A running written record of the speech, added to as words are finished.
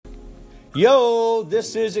Yo,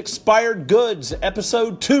 this is Expired Goods,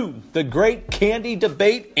 Episode 2, the Great Candy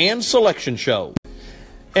Debate and Selection Show.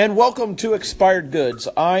 And welcome to Expired Goods.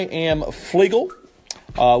 I am Flegel.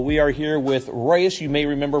 We are here with Reyes, you may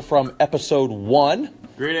remember from Episode 1.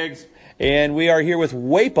 Greetings. And we are here with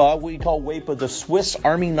WAEPA. We call WAEPA the Swiss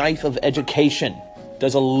Army Knife of Education.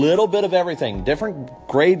 Does a little bit of everything, different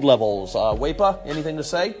grade levels. WAEPA, anything to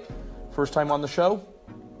say? First time on the show?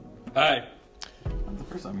 Hi.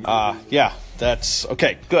 Yeah, that's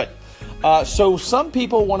okay, good. So some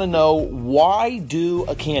people want to know, why do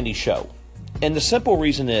a candy show? And the simple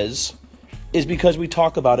reason is because we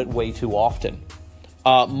talk about it way too often.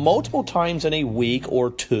 Multiple times in a week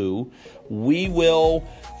or two, we will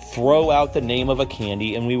throw out the name of a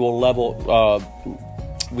candy and we will label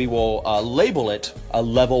it a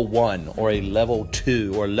level 1 or a level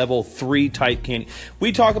 2 or level 3 type candy.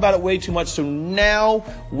 We talk about it way too much, so now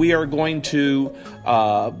we are going to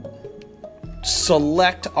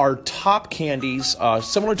select our top candies,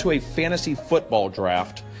 similar to a fantasy football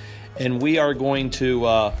draft, and we are going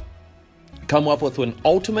to come up with an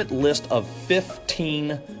ultimate list of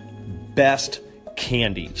 15 best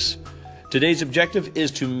candies. Today's objective is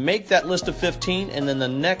to make that list of 15, and then the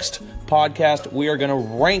next podcast, we are going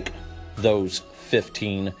to rank those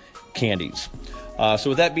 15 candies.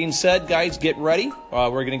 So with that being said, guys, get ready.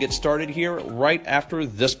 We're going to get started here right after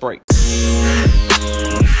this break.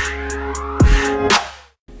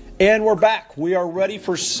 And we're back. We are ready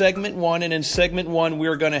for segment 1, and in segment 1, we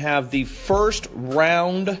are going to have the first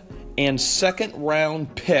round and second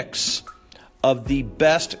round picks of the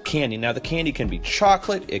best candy. Now, the candy can be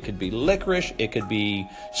chocolate, it could be licorice, it could be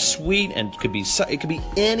sweet, and it could be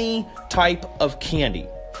any type of candy.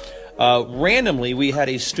 Randomly, we had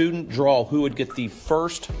a student draw who would get the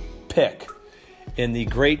first pick in the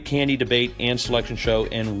Great Candy Debate and Selection Show.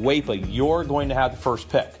 And WAEPA, you're going to have the first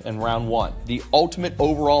pick in round 1, the ultimate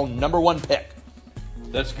overall number 1 pick.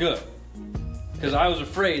 That's good. Because I was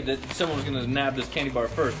afraid that someone was going to nab this candy bar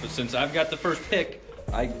first, but since I've got the first pick,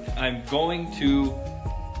 I'm going to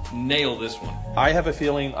nail this one. I have a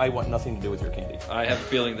feeling I want nothing to do with your candy. I have a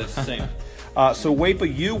feeling that's the same. So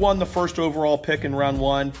WAEPA, you won the first overall pick in round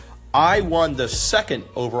 1. I won the second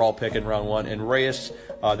overall pick in round 1. And Reyes,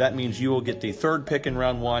 that means you will get the third pick in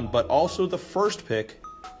round 1, but also the first pick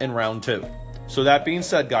in round 2. So that being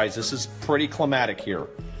said, guys, this is pretty climatic here.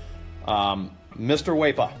 Mr.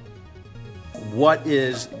 WAEPA, what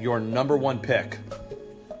is your number 1 pick?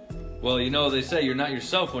 Well, you know, they say you're not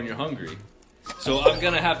yourself when you're hungry. So I'm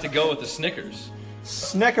going to have to go with the Snickers.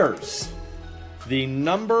 Snickers. The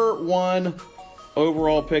number 1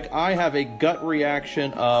 overall pick. I have a gut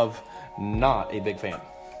reaction of not a big fan.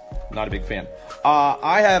 Not a big fan.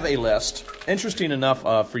 I have a list. Interesting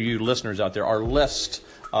enough for you listeners out there, our list,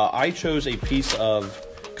 I chose a piece of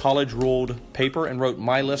college-ruled paper and wrote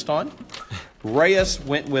my list on. Reyes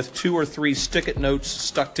went with 2 or 3 stick-it notes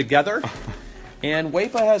stuck together. And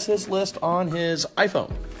WAEPA has his list on his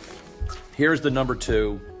iPhone. Here's the number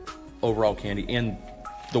 2 overall candy and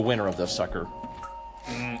the winner of this sucker.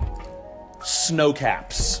 Snow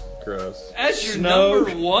Caps. Gross. As your number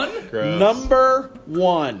 1? Gross. Number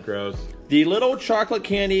 1. Gross. The little chocolate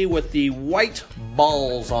candy with the white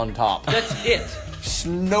balls on top. That's it.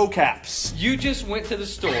 Snow Caps. You just went to the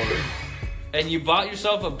store and you bought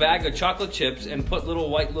yourself a bag of chocolate chips and put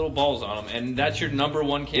little balls on them, and that's your number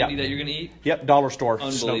 1 candy that you're going to eat? Yep, dollar store.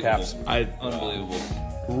 Unbelievable. Snow Caps.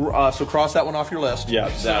 Unbelievable. So cross that one off your list. Yeah,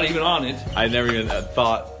 it's not even on it. I never even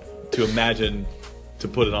thought to imagine to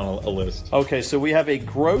put it on a list. Okay, so we have a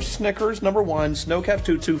gross Snickers, number 1, Snow Caps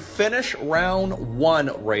 2. To finish round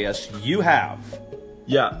 1, Reyes, you have...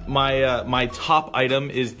 Yeah, my top item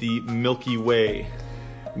is the Milky Way.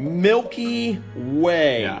 Milky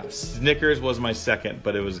Way. Yeah, Snickers was my second,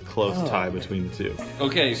 but it was a close tie between the two.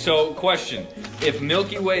 Okay, so question. If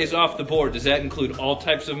Milky Way is off the board, does that include all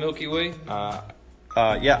types of Milky Way?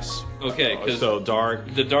 Yes. Okay, because so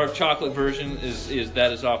the dark chocolate version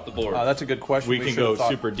is off the board. That's a good question. We can go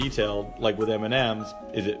super detailed, like with M&M's.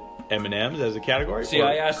 Is it M&M's as a category? See,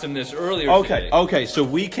 I asked him this earlier today. Okay, so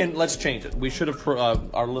let's change it. We should have,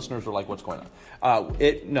 our listeners are like, what's going on?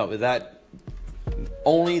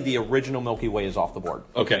 Only the original Milky Way is off the board.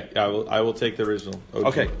 Okay, I will take the original. OG.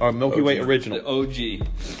 Okay, our Milky Way original. The OG.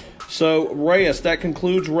 So, Reyes, that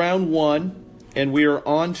concludes round 1, and we are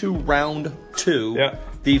on to round 2. Yeah.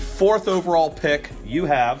 The 4th overall pick you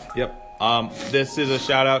have. Yep. This is a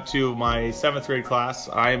shout out to my 7th grade class.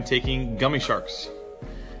 I am taking Gummy Sharks.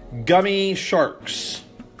 Gummy Sharks.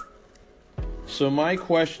 So my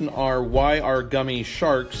question are, why are Gummy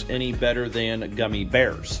Sharks any better than Gummy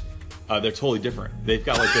Bears? They're totally different. They've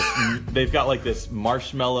got like this. They've got like this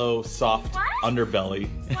marshmallow soft underbelly.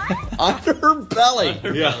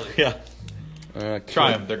 Underbelly. Yeah, yeah. Okay.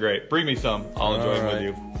 Try them. They're great. Bring me some. I'll enjoy them with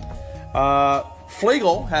you.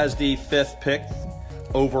 Flegel has the 5th pick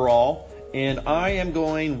overall, and I am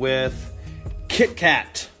going with Kit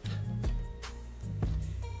Kat.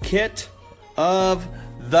 Kit of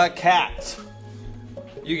the Cat.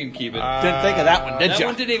 You can keep it. Didn't think of that one, did that you?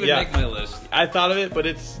 one didn't even Yeah. make my list. I thought of it, but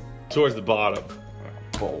it's towards the bottom.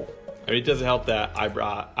 Cool. I mean, it doesn't help that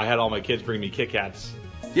I had all my kids bring me Kit Kats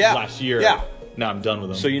Yeah. last year. Yeah. Now I'm done with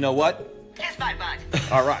them. So you know what? Kiss my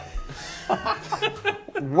butt. All right.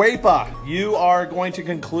 Wapa, you are going to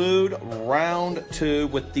conclude round 2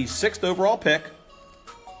 with the 6th overall pick.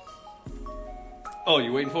 Oh,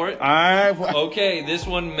 you waiting for it? I Okay, this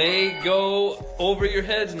one may go over your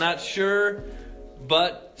heads, not sure,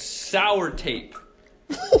 but sour tape.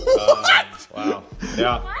 wow.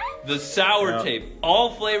 Yeah. The sour Yeah. tape.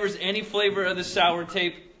 All flavors, any flavor of the sour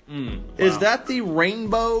tape. Is that the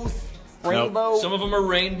rainbow? Rainbow? Some of them are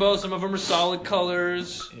rainbow, some of them are solid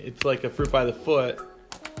colors. It's like a fruit by the foot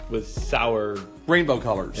with sour. Rainbow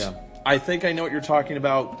colors. Yeah. I think I know what you're talking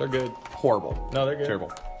about. They're good. Horrible. No, they're good.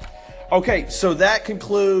 Terrible. Okay, so that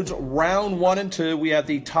concludes round 1 and 2. We have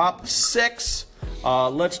the top 6.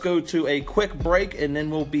 Let's go to a quick break, and then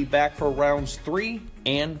we'll be back for rounds 3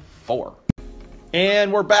 and 4.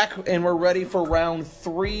 And we're back, and we're ready for round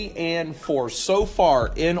 3 and 4. So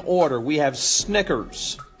far, in order, we have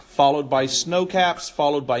Snickers, followed by Snow Caps,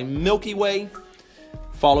 followed by Milky Way,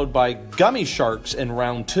 followed by Gummy Sharks in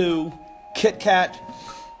round 2, Kit Kat,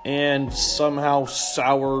 and somehow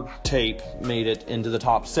sour tape made it into the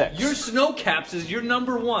top 6. Your Snow Caps is your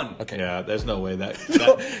number 1. Okay. Yeah, there's no way that.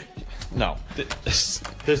 No.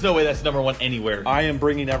 There's no way that's number 1 anywhere. I am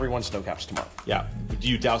bringing everyone Snow Caps tomorrow. Yeah. Do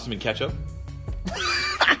you douse them in ketchup?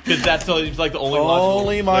 Because that's like the only logical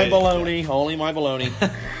Only my way. baloney. Only my baloney.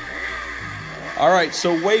 All right,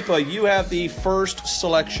 so Wapa, you have the first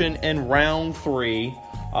selection in round 3.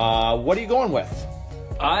 What are you going with?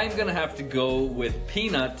 I'm gonna have to go with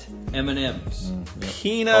peanut M&Ms.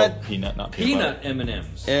 Peanut Oh, peanut, not Peanut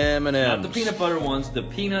M&Ms. M&Ms. Not the peanut butter ones, the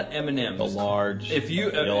peanut M&Ms. The large. If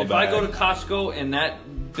you yellow if I go to bag. Costco and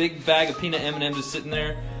that big bag of peanut M&Ms is sitting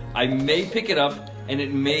there, I may pick it up and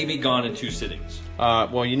it may be gone in 2 sittings.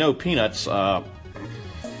 Well, you know peanuts.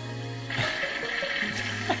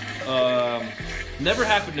 Never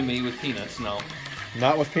happened to me with peanuts. No,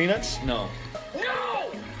 Not with peanuts? no.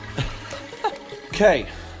 Okay,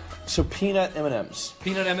 so peanut M&Ms.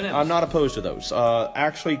 Peanut M&Ms. I'm not opposed to those.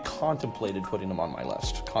 Actually contemplated putting them on my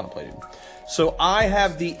list. Contemplated. So I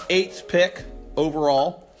have the 8th pick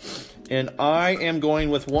overall, and I am going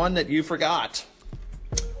with one that you forgot.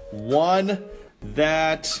 One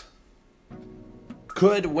that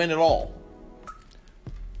could win it all.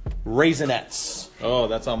 Raisinets. Oh,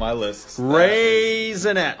 that's on my list.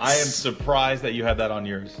 Raisinets. I am surprised that you had that on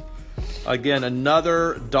yours. Again,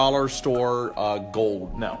 another dollar store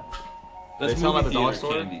gold. No. That's They sell them movie at the dollar theater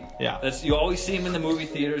store? candy. Yeah. That's you always see them in the movie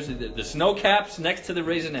theaters. The Snow Caps next to the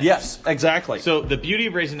Raisinets. Yes, exactly. So the beauty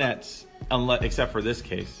of Raisinets, except for this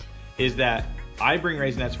case, is that I bring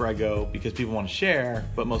Raisinets where I go because people want to share,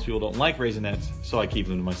 but most people don't like Raisinets, so I keep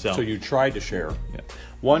them to myself. So you tried to share. Yeah.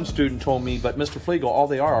 One student told me, but Mr. Flegel, all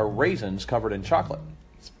they are raisins covered in chocolate.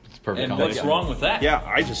 It's perfect. And what's combination. wrong with that? Yeah,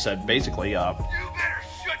 I just said basically, You better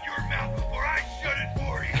shut your mouth before I shut it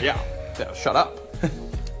for you. yeah, shut up.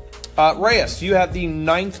 Reyes, you have the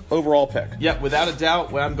 9th overall pick. Yeah, without a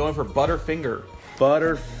doubt, I'm going for Butterfinger.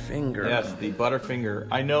 Butterfinger. Yes, the Butterfinger.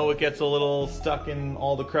 I know it gets a little stuck in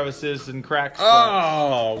all the crevices and cracks,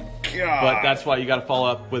 Oh, God. but that's why you got to follow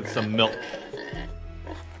up with some milk.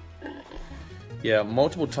 Yeah,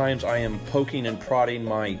 multiple times I am poking and prodding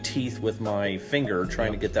my teeth with my finger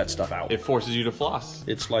trying to get that stuff out. It forces you to floss.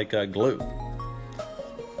 It's like glue.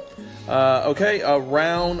 Okay,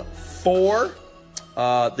 round 4.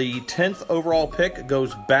 The 10th overall pick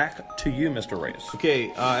goes back to you, Mr. Reyes. Okay,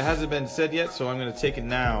 it hasn't been said yet, so I'm going to take it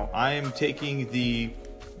now. I am taking the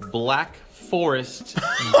Black Forest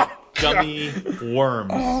gummy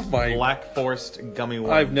worms. Oh, my- Black Forest gummy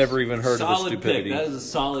worms. I've never even heard of Solid the pick. stupidity. That is a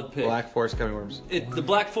solid pick. Black Forest gummy worms. The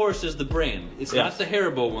Black Forest is the brand. It's Yes. not the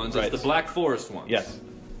Haribo ones. Right. It's the Black Forest ones. Yes,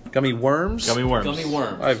 Gummy worms? gummy worms. Gummy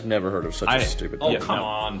worms. I've never heard of such a stupid Oh, thing. come no.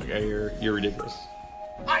 on. Okay, you're ridiculous.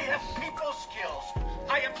 I have people skills.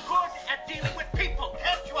 I am good at dealing with people.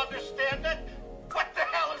 Can't you understand it? What the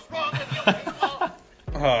hell is wrong with you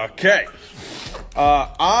people? Okay.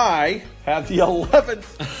 I have the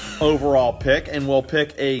 11th overall pick, and we'll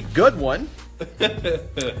pick a good one.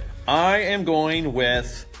 I am going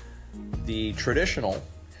with the traditional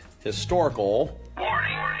historical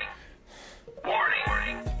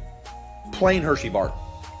plain Hershey bar.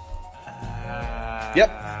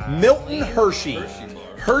 Yep, Milton Hershey.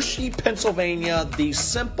 Hershey, Pennsylvania, the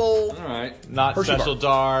simple. All right. Not Hershey special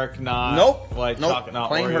bar. dark, not Nope. white nope. chocolate, not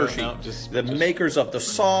plain Oreo, Hershey. no, just the makers of the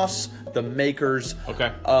sauce, the makers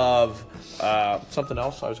Okay. of something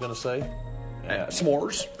else I was going to say.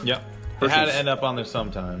 S'mores. Yep. They had to Hershey's. end up on there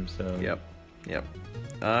sometime, so. Yep.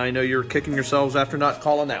 I know you're kicking yourselves after not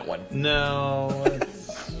calling that one. No.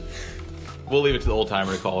 We'll leave it to the old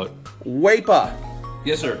timer to call it. Wepa,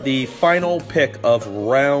 Yes, sir. the final pick of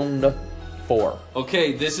round 4.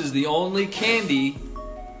 Okay, this is the only candy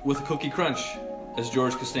with a cookie crunch, as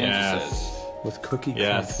George Costanza says. With cookie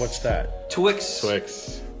Yes. crunch. What's that? Twix.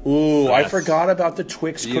 Twix. Ooh, I Yes. forgot about the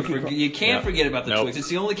Twix You, cookie crunch. you can't Yep. forget about the Nope. Twix. It's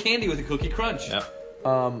the only candy with a cookie crunch. Yep.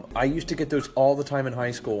 I used to get those all the time in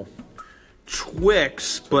high school.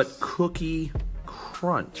 Twix, but cookie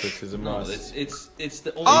crunch. Twix is a No, must. it's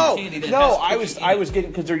the only Oh candy that no! has cookie I in was it. getting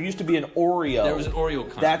because there used to be an Oreo. There was an Oreo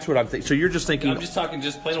kind. That's what I'm thinking. So you're just thinking I'm just talking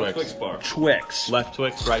just plain old Twix. Twix bar. Twix. Left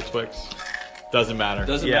Twix, right Twix. Doesn't matter.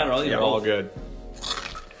 Doesn't Yeah, matter. I'll eat yeah, it all both. good.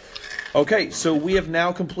 Okay, so we have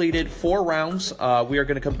now completed 4 rounds. We are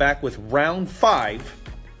going to come back with round 5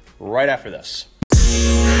 right after this.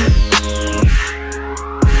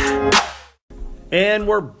 And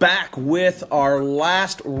we're back with our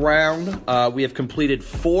last round. We have completed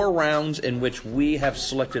 4 rounds in which we have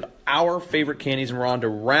selected our favorite candies, and we're on to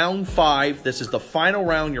round 5. This is the final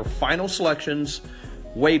round, your final selections.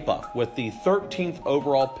 Wepa with the 13th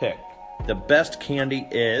overall pick. The best candy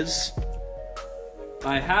is...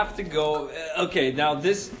 I have to go. Okay, now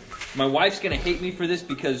this. My wife's gonna hate me for this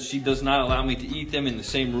because she does not allow me to eat them in the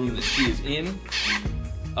same room that she is in.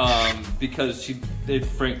 Because it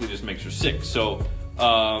frankly just makes her sick. So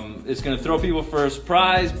it's gonna throw people for a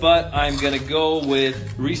surprise, but I'm gonna go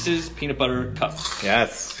with Reese's peanut butter cups.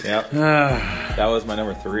 Yes. Yep. That was my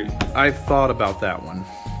number 3. I've thought about that one.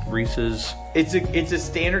 Reese's. It's a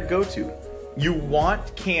standard go-to. You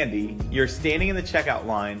want candy. You're standing in the checkout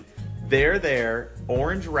line. They're there.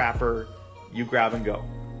 Orange wrapper. You grab and go.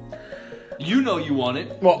 You know you want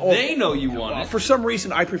it. Well, they know you want it. For some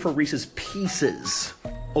reason, I prefer Reese's Pieces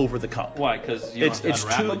over the cup. Why? Because you don't have to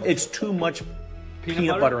unwrap them? It's too much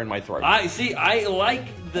peanut butter in my throat. I see. I like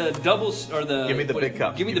the doubles or the. Give me the big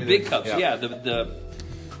cups. Give me the Give me big the- cups. yeah. Yeah, the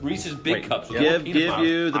Reese's big cups. with Give peanut butter.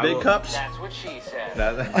 you the I big will- cups. That's what she said.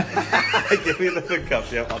 Give me the big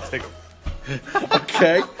cups. Yep, I'll take them.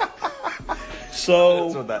 Okay. That's So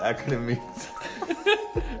what that acronym means.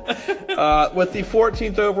 with the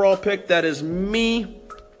 14th overall pick, that is me.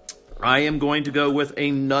 I am going to go with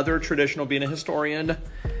another traditional, being a historian,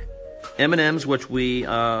 M&Ms, which we,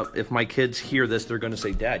 if my kids hear this, they're going to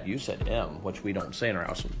say, Dad, you said M, which we don't say in our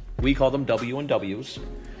house. We call them W&Ws.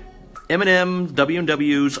 M&M's,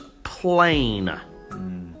 W&Ws, plain.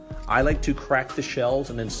 I like to crack the shells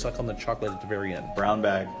and then suck on the chocolate at the very end. Brown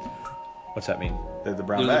bag. What's that mean? They're the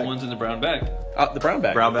brown They're bag. the ones in the brown bag. The brown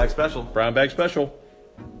bag. Brown bag special. Brown bag special.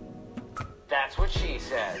 That's what she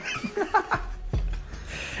said.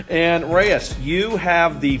 And Reyes, you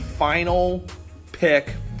have the final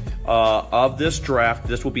pick of this draft.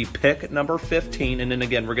 This will be pick number 15. And then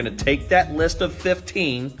again, we're going to take that list of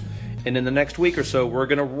 15, and in the next week or so, we're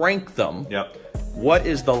going to rank them. Yep. What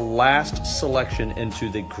is the last selection into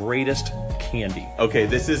the greatest candy? Okay,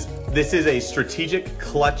 this is a strategic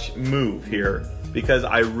clutch move here because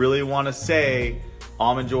I really want to say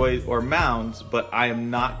Almond Joy or Mounds, but I am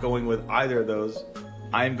not going with either of those.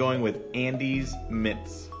 I am going with Andes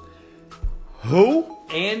Mints. Who?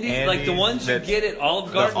 Andy, like the ones you Mints. get at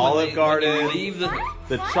Olive Garden. The Olive when Garden. you leave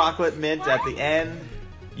The chocolate mint at the end,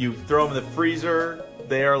 you throw them in the freezer.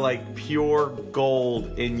 They are like pure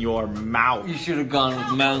gold in your mouth. You should have gone with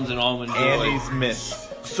Mounds and Almond Joy. Andes Mints.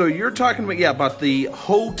 So you're talking about, about the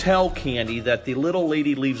hotel candy that the little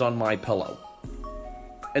lady leaves on my pillow.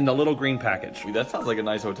 In the little green package. That sounds like a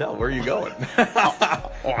nice hotel. Where are you going?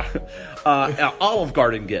 Olive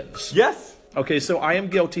Garden gives. Yes. Okay, so I am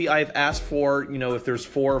guilty. I've asked for, if there's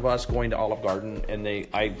 4 of us going to Olive Garden, and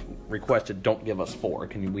I've requested, don't give us 4.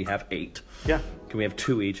 Can we have 8? Yeah. Can we have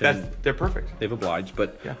 2 each? And They're perfect. they've obliged,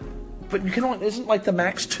 but Yeah. But you can only, isn't like the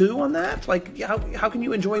max 2 on that? Like how can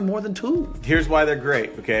you enjoy more than 2? Here's why they're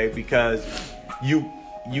great, okay? Because you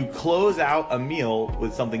close out a meal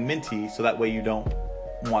with something minty, so that way you don't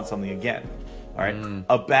want something again. All right.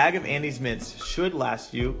 A bag of Andes Mints should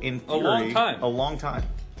last you, in theory, long time. A long time.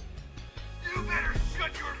 You better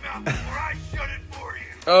shut your mouth before I shut it for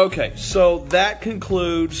you. Okay, so that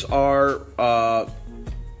concludes our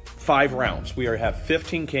 5 rounds. We have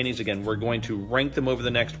 15 candies. Again, we're going to rank them over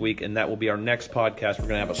the next week, and that will be our next podcast. We're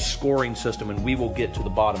going to have a scoring system, and we will get to the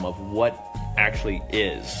bottom of what actually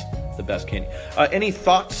is the best candy. Any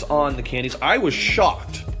thoughts on the candies? I was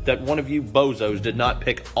shocked that one of you bozos did not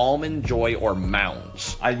pick Almond Joy or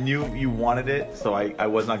Mounds. I knew you wanted it, so I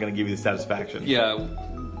was not going to give you the satisfaction. Yeah,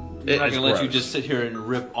 we're not going to let you just sit here and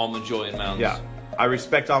rip Almond Joy and Mounds. Yeah. I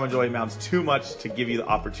respect Almond Joy and Mounds too much to give you the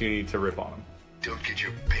opportunity to rip on them. Don't get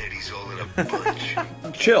your panties all in a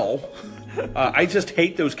bunch. Chill. I just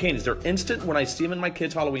hate those candies. They're instant. When I see them in my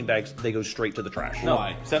kids' Halloween bags, they go straight to the trash. No.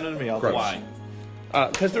 Why? Send them to me. I'll Gross. Why?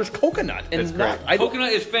 Because there's coconut. And It's great.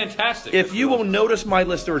 Coconut is fantastic. If you will notice my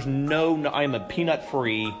list, there's no. I'm a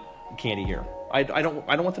peanut-free candy here. I don't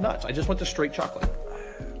want the nuts. I just want the straight chocolate,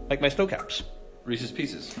 like my Snow Caps. Reese's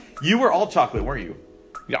Pieces. You were all chocolate, weren't you?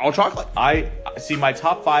 Yeah, all chocolate. I see. My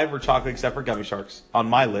top 5 were chocolate, except for Gummy Sharks on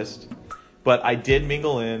my list. But I did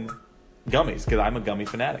mingle in gummies because I'm a gummy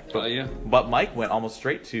fanatic. Yeah. But Mike went almost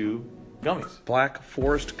straight to gummies. Black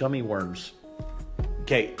Forest gummy worms.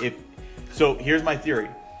 Okay, so here's my theory.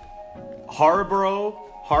 Harbo,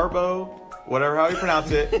 whatever how you pronounce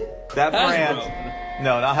it, that brand. Hasbro.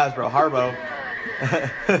 No, not Hasbro,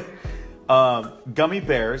 Harbo. Gummy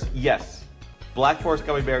bears, yes. Black Forest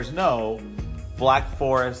gummy bears, no. Black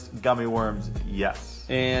Forest gummy worms, yes.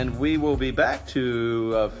 And we will be back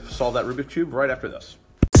to solve that Rubik's Cube right after this.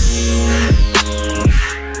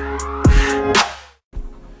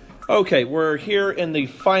 Okay, we're here in the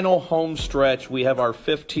final home stretch. We have our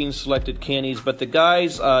 15 selected candies, but the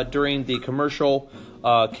guys during the commercial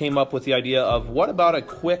came up with the idea of what about a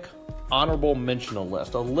quick honorable mention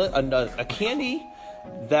list? A candy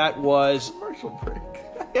that was... Commercial break.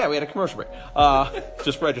 Yeah, we had a commercial break.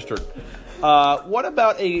 Just registered. What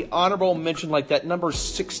about a honorable mention like that number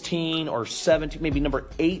 16 or 17, maybe number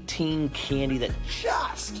 18 candy that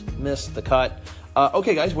just missed the cut?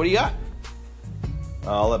 Okay, guys, what do you got?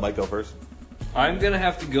 I'll let Mike go first. I'm going to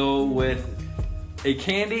have to go with a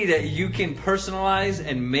candy that you can personalize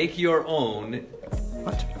and make your own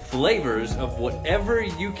flavors of whatever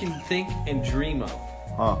you can think and dream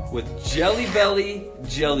of. With Jelly Belly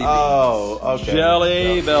jelly beans. Oh, okay.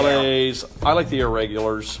 Jelly Bellies. I like the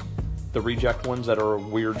irregulars. The reject ones that are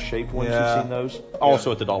weird shaped ones. Yeah. You've seen those?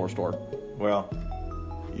 Also at the dollar store. Well,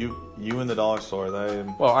 you in the dollar store.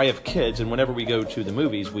 Well, I have kids, and whenever we go to the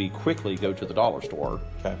movies, we quickly go to the dollar store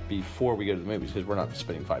before we go to the movies because we're not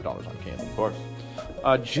spending $5 on candy. Of course.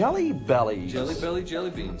 Jelly Bellies. Jelly Belly jelly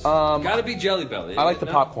beans. Gotta be Jelly Belly. I like the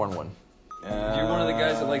popcorn one. You're one of the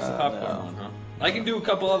guys that likes the popcorn one, huh? I can do a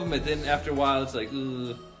couple of them, but then after a while, it's like,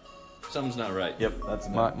 ugh, something's not right. Yep, that's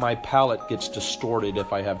my palate gets distorted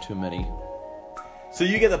if I have too many. So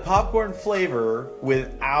you get the popcorn flavor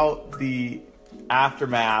without the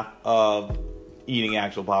aftermath of eating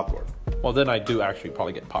actual popcorn. Well, then I do actually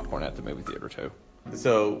probably get popcorn at the movie theater too.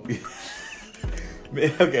 So,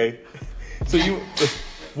 okay. So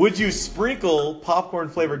would you sprinkle popcorn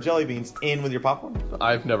flavored jelly beans in with your popcorn?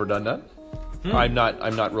 I've never done that. I'm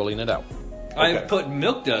not ruling it out. I've put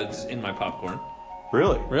Milk Duds in my popcorn.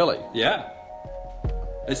 Really? Really? Yeah.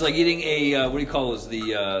 It's like eating a, what do you call those?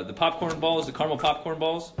 The popcorn balls, the caramel popcorn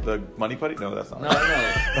balls? The Money Putty? No, that's not.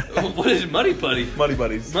 No. What is it? Muddy Putty? Muddy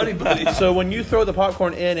Buddies. Muddy Buddies. So when you throw the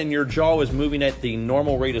popcorn in and your jaw is moving at the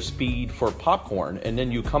normal rate of speed for popcorn, and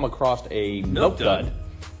then you come across a Milk Dud,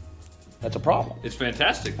 that's a problem. It's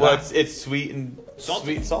fantastic. Well, it's sweet and Salty.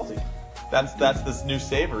 Sweet and salty. That's this new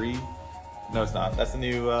savory. No, it's not. That's the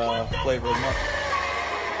new flavor of milk.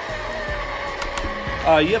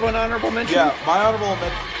 You have an honorable mention? Yeah, my honorable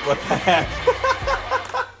mention. What the heck?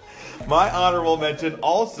 My honorable mention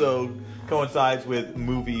also coincides with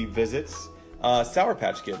movie visits. Sour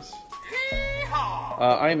Patch Kids.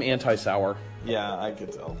 I'm anti-sour. Yeah, I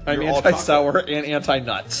could tell. I'm You're all anti-sour and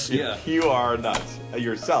anti-nuts. Yeah. You are nuts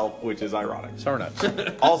yourself, which is ironic. Sour nuts.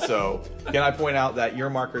 Also, can I point out that your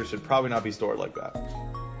markers should probably not be stored like that?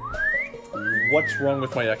 What's wrong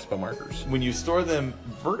with my Expo markers? When you store them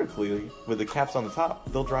vertically with the caps on the top,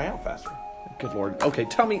 they'll dry out faster. Good Lord. Okay,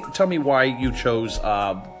 tell me why you chose.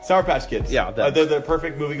 Sour Patch Kids. Yeah, they're the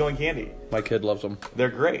perfect movie-going candy. My kid loves them. They're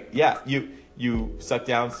great. Yeah, you suck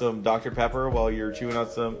down some Dr. Pepper while you're chewing on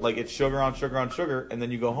some, like, it's sugar on sugar on sugar, and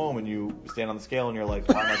then you go home and you stand on the scale and you're like,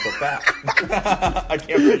 why am I so fat? I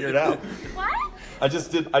can't figure it out. What? I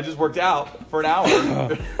just worked out for an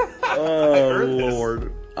hour. Oh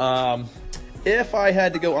Lord. If I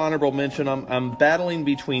had to go honorable mention, I'm battling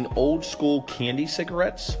between old school candy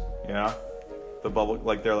cigarettes. Yeah, the bubble,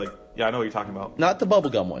 like they're like, yeah, I know what you're talking about. Not the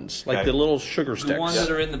bubblegum ones, like Okay. the little sugar sticks. The ones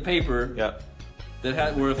that are in the paper. Yeah. That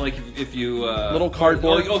had where if you Little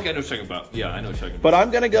cardboard. Oh, okay, I know what you're talking about. Yeah, I know what you're talking about. But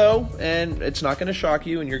I'm going to go, and it's not going to shock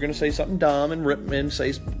you, and you're going to say something dumb and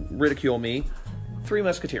ridicule me. Three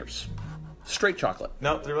Musketeers. Straight chocolate.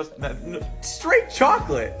 No, straight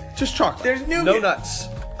chocolate. Just chocolate. There's nougat. No nuts.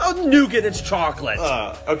 Oh, nougat, it's chocolate.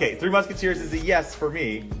 Okay, Three Musketeers is a yes for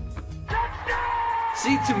me.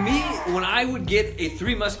 See, to me, when I would get a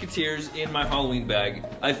Three Musketeers in my Halloween bag,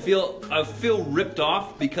 I feel ripped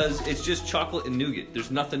off because it's just chocolate and nougat. There's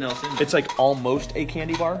nothing else in it. It's like almost a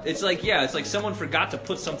candy bar. It's like someone forgot to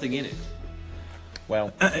put something in it.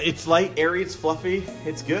 Well, It's light, airy, it's fluffy,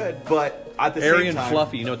 it's good, but at the airy same time... and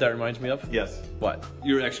fluffy. You know what that reminds me of? Yes. What?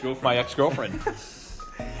 Your ex-girlfriend. My ex-girlfriend.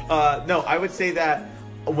 No, I would say that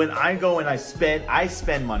when I go and I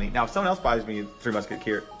spend money. Now, if someone else buys me Three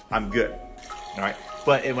Musketeers, I'm good. All right?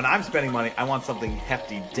 But when I'm spending money, I want something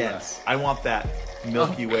hefty, dense. I want that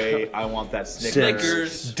Milky Way. I want that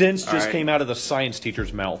Snickers. Dense All just right. came out of the science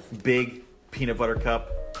teacher's mouth. Big peanut butter cup.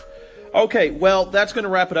 Okay, well, that's going to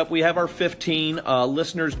wrap it up. We have our 15.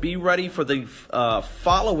 Listeners, be ready for the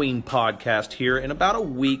following podcast here in about a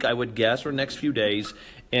week, I would guess, or next few days.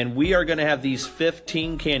 And we are going to have these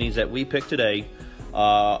 15 candies that we picked today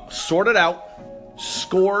sorted out,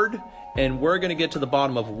 scored, and we're going to get to the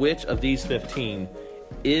bottom of which of these 15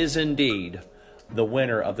 is indeed the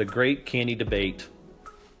winner of the Great Candy Debate.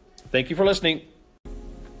 Thank you for listening.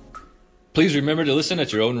 Please remember to listen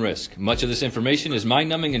at your own risk. Much of this information is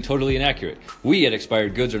mind-numbing and totally inaccurate. We at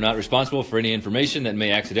Expired Goods are not responsible for any information that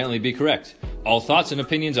may accidentally be correct. All thoughts and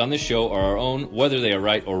opinions on this show are our own, whether they are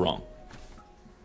right or wrong.